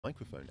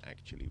microphone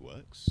actually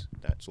works,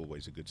 that's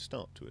always a good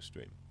start to a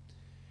stream.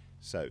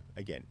 So,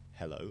 again,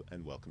 hello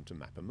and welcome to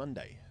Mapper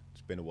Monday.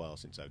 It's been a while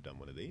since I've done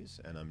one of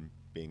these, and I'm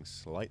being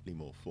slightly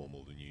more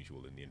formal than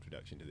usual in the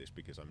introduction to this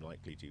because I'm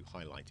likely to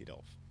highlight it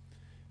off.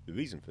 The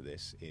reason for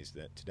this is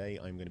that today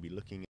I'm going to be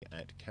looking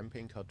at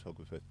Campaign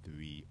Cartographer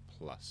 3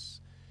 Plus.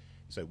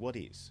 So what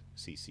is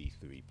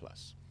CC3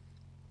 Plus?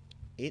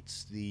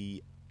 It's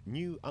the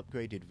new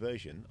upgraded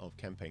version of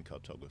Campaign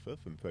Cartographer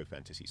from Pro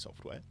Fantasy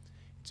Software.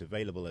 It's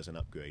available as an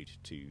upgrade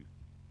to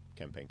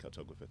Campaign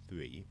Cartographer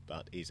 3,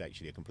 but is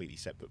actually a completely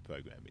separate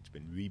program. It's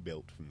been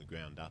rebuilt from the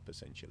ground up,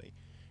 essentially,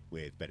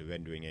 with better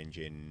rendering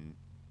engine,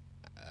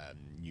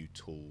 new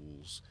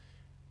tools,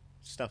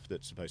 stuff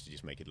that's supposed to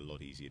just make it a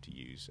lot easier to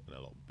use and a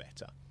lot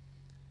better.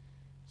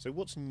 So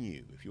what's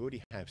new? If you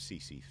already have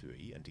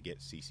CC3, and to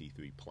get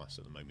CC3 Plus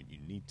at the moment you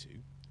need to,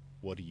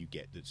 what do you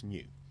get that's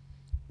new?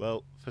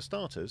 Well, for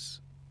starters,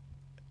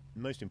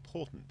 the most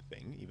important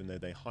thing, even though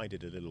they hide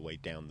it a little way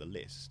down the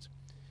list,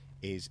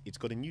 is it's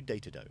got a new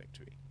data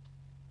directory.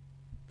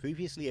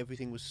 Previously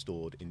everything was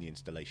stored in the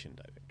installation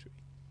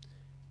directory,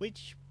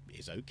 which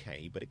is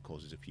okay, but it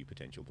causes a few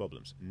potential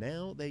problems.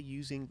 Now they're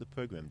using the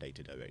program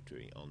data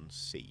directory on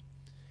C.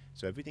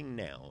 So everything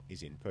now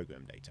is in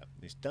program data.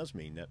 This does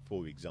mean that,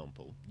 for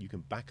example, you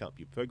can back up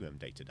your program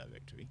data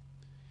directory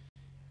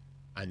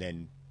and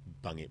then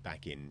bung it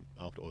back in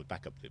after, or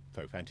back up the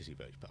Pro Fantasy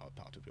version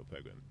part of your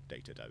program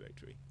data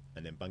directory,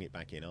 and then bung it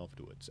back in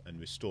afterwards and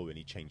restore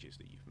any changes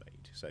that you've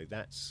made. So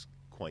that's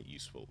quite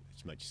useful.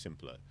 It's much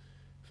simpler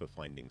for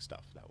finding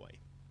stuff that way.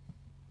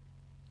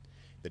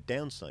 The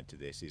downside to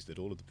this is that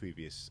all of the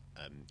previous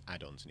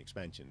add-ons and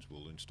expansions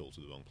will install to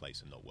the wrong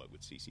place and not work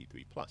with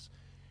CC3 Plus.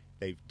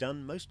 They've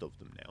done most of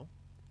them now.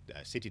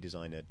 City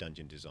Designer,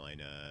 Dungeon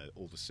Designer,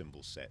 all the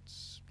symbol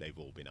sets, they've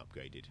all been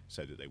upgraded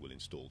so that they will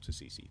install to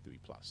CC3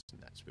 Plus, and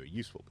that's very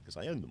useful because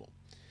I own them all.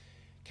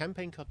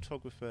 Campaign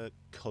Cartographer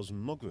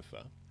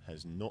Cosmographer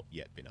has not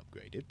yet been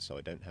upgraded, so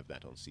I don't have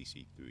that on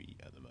CC3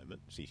 at the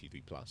moment,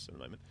 CC3 Plus at the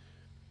moment.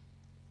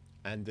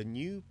 And the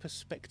new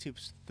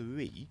Perspectives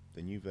 3,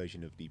 the new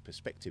version of the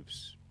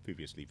Perspectives,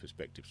 previously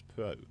Perspectives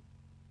Pro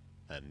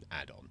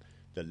add-on,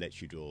 that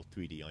lets you draw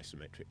 3D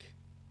isometric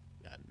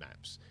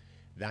maps,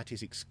 that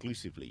is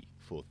exclusively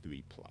for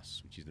 3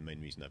 Plus, which is the main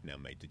reason I've now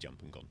made the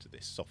jump and gone to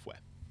this software.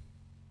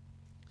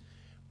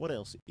 What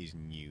else is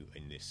new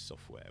in this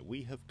software?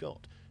 We have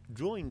got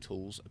drawing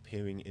tools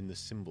appearing in the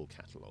symbol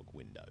catalogue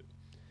window.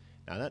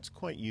 Now that's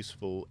quite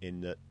useful in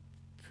that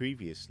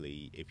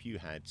previously, if you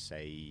had,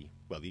 say,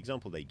 well, the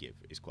example they give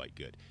is quite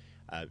good.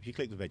 If you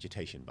click the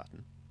vegetation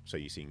button, so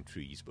you're seeing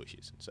trees,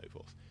 bushes, and so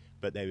forth,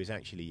 but there is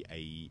actually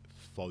a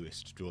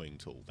forest drawing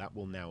tool that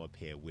will now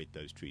appear with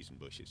those trees and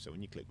bushes. So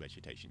when you click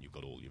vegetation, you've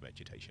got all your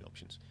vegetation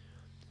options.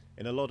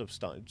 In a lot of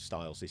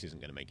styles, this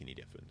isn't going to make any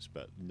difference,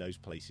 but in those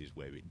places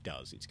where it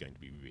does, it's going to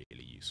be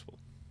really useful.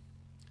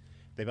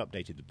 They've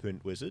updated the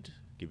print wizard,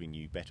 giving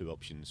you better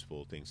options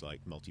for things like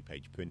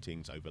multi-page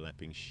printings,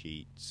 overlapping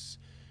sheets,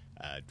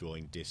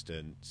 drawing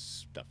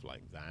distance, stuff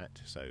like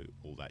that. So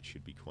all that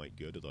should be quite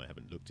good, although I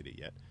haven't looked at it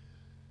yet.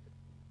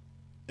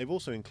 They've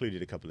also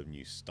included a couple of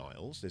new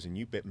styles. There's a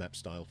new bitmap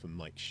style from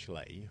Mike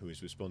Schley, who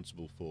is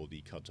responsible for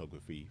the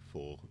cartography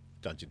for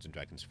Dungeons &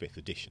 Dragons 5th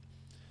edition.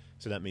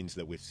 So that means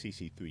that with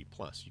CC3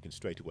 Plus, you can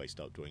straight away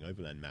start drawing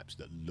overland maps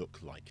that look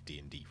like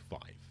D&D 5,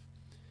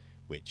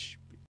 which,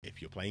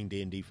 if you're playing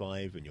D&D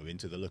 5 and you're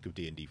into the look of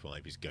D&D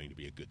 5, is going to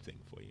be a good thing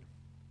for you.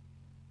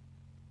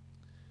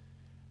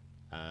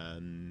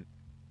 In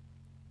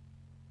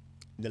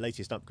the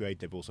latest upgrade,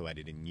 they've also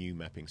added a new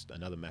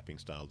another mapping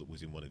style that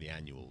was in one of the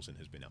annuals and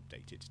has been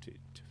updated to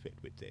fit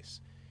with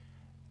this.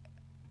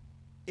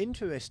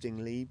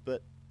 Interestingly,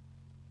 but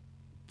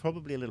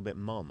probably a little bit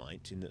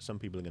Marmite, in that some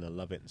people are going to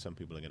love it and some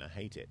people are going to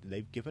hate it,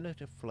 they've given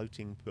it a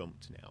floating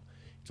prompt now.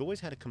 It's always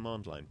had a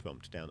command line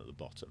prompt down at the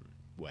bottom,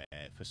 where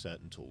for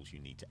certain tools you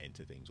need to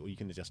enter things, or you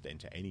can just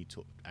enter any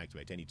tool,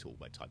 activate any tool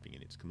by typing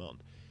in its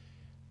command.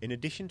 In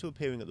addition to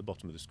appearing at the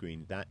bottom of the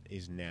screen, that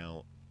is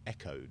now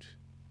echoed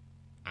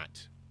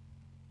at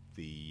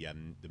the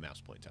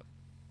mouse pointer.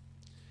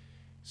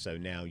 So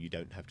now you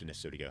don't have to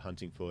necessarily go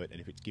hunting for it,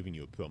 and if it's giving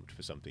you a prompt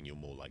for something, you're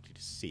more likely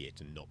to see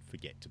it and not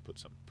forget to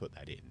put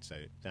that in. So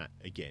that,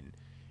 again,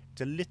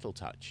 it's a little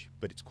touch,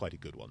 but it's quite a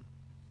good one.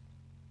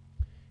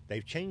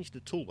 They've changed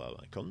the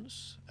toolbar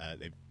icons.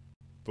 They've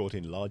brought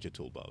in larger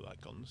toolbar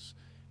icons,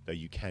 though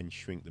you can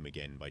shrink them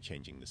again by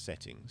changing the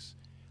settings.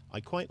 I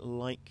quite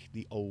like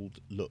the old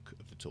look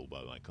of the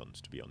toolbar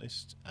icons, to be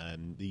honest.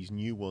 These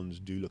new ones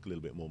do look a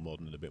little bit more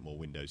modern and a bit more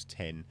Windows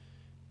 10.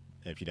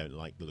 If you don't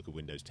like the look of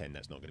Windows 10,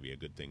 that's not going to be a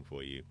good thing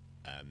for you.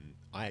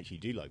 I actually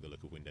do like the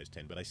look of Windows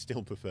 10, but I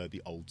still prefer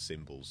the old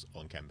symbols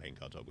on Campaign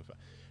Cartographer.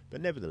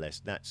 But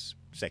nevertheless, that's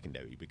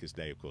secondary, because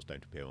they, of course,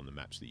 don't appear on the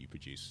maps that you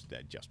produce.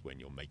 They're just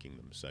when you're making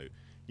them, so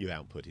your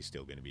output is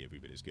still going to be every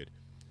bit as good.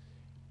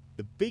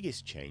 The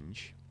biggest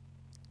change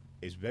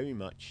is very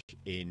much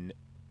in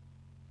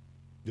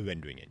the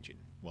rendering engine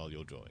while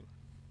you're drawing.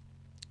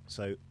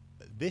 So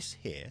this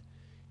here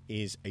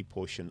is a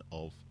portion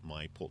of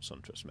my Port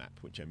Suntrust map,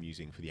 which I'm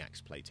using for the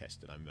Axe playtest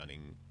that I'm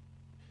running.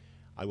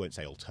 I won't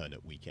say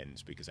alternate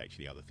weekends, because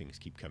actually other things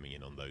keep coming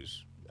in on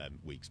those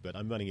weeks, but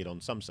I'm running it on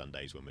some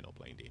Sundays when we're not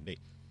playing D&D.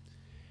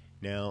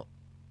 Now,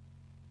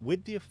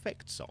 with the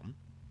effects on,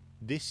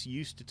 this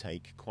used to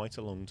take quite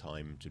a long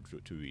time to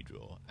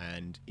redraw,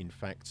 and in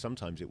fact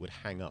sometimes it would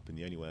hang up, and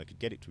the only way I could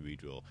get it to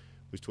redraw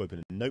was to open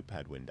a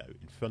notepad window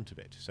in front of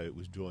it, so it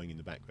was drawing in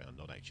the background,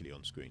 not actually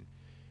on screen.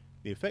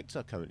 The effects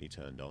are currently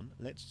turned on.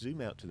 Let's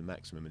zoom out to the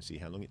maximum and see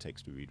how long it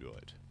takes to redraw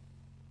it.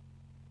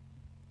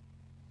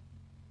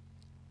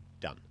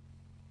 Done.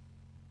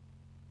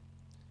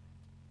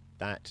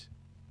 That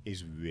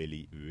is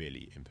really,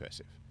 really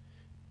impressive.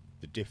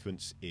 The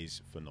difference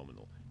is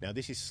phenomenal. Now,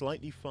 this is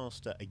slightly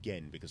faster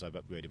again because I've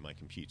upgraded my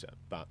computer,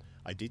 but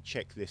I did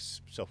check this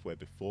software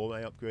before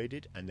I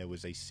upgraded, and there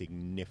was a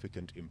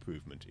significant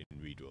improvement in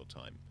redraw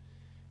time.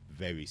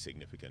 Very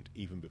significant,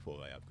 even before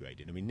I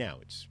upgraded. I mean, now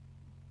it's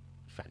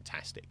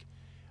fantastic.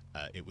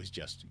 It was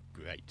just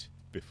great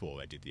before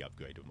I did the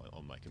upgrade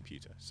on my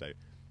computer. So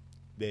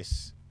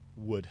this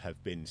would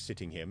have been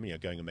sitting here,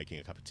 going and making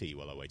a cup of tea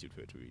while I waited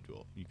for it to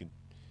redraw. You can,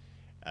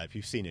 if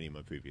you've seen any of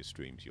my previous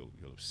streams, you'll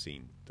have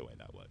seen the way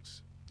that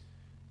works.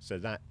 So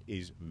that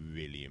is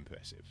really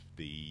impressive.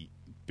 The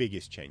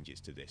biggest changes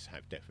to this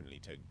have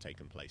definitely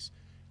taken place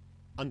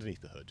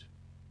underneath the hood,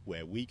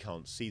 where we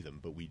can't see them,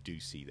 but we do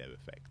see their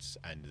effects,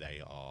 and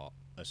they are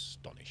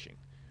astonishing.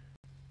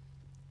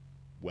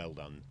 Well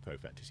done, Pro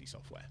Fantasy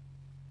Software.